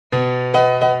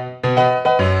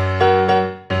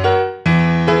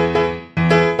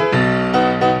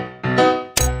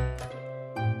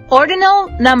Ordinal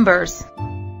numbers.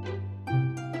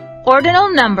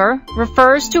 Ordinal number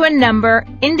refers to a number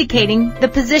indicating the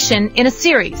position in a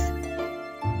series.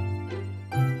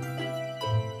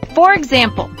 For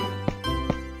example,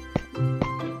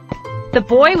 the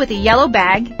boy with a yellow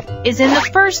bag is in the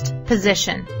first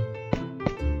position.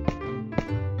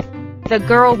 The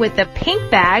girl with the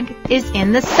pink bag is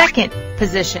in the second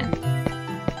position.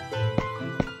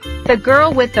 The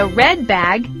girl with the red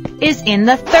bag is in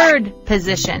the third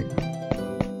position.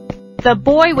 The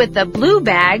boy with the blue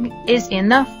bag is in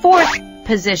the fourth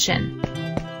position.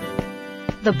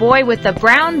 The boy with the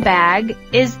brown bag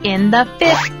is in the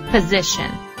fifth position.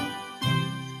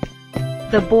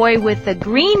 The boy with the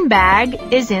green bag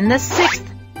is in the sixth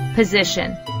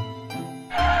position.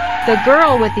 The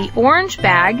girl with the orange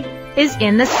bag is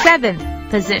in the seventh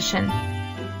position.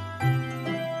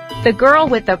 The girl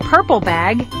with the purple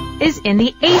bag is in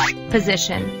the eighth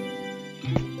position.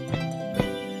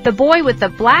 The boy with the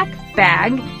black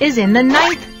bag is in the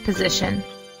ninth position.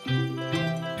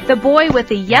 The boy with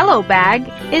the yellow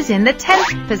bag is in the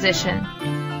 10th position.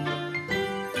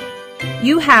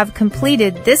 You have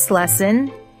completed this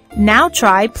lesson. Now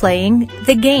try playing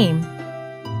the game.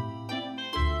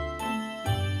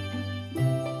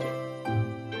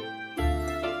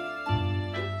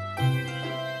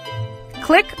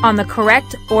 Click on the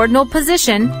correct ordinal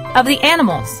position of the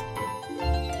animals.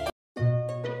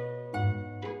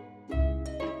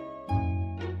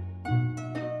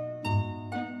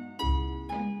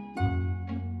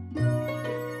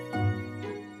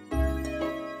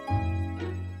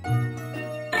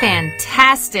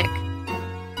 Fantastic!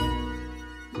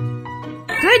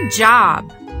 Good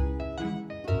job!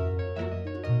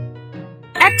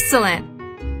 Excellent!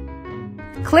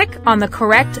 Click on the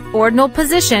correct ordinal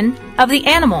position of the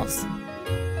animals.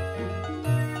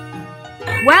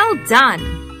 Well done!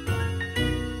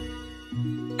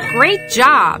 Great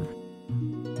job!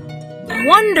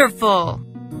 Wonderful!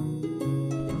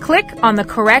 Click on the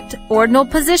correct ordinal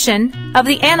position of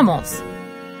the animals.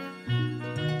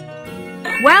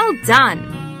 Well done!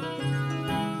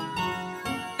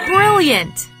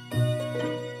 Brilliant!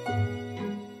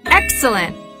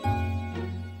 Excellent!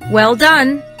 Well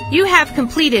done! You have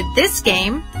completed this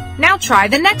game. Now try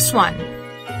the next one.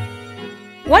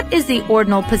 What is the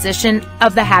ordinal position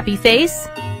of the happy face?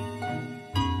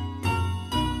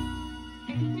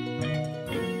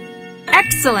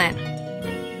 Excellent!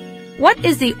 What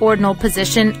is the ordinal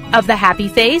position of the happy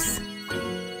face?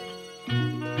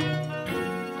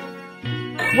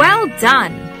 Well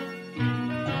done!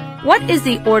 What is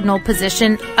the ordinal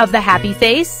position of the happy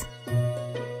face?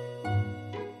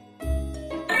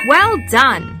 Well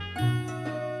done!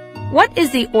 What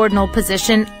is the ordinal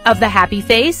position of the happy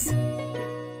face?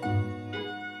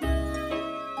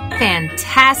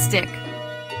 Fantastic!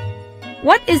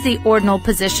 What is the ordinal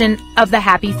position of the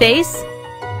happy face?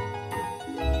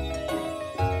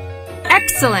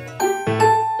 Excellent!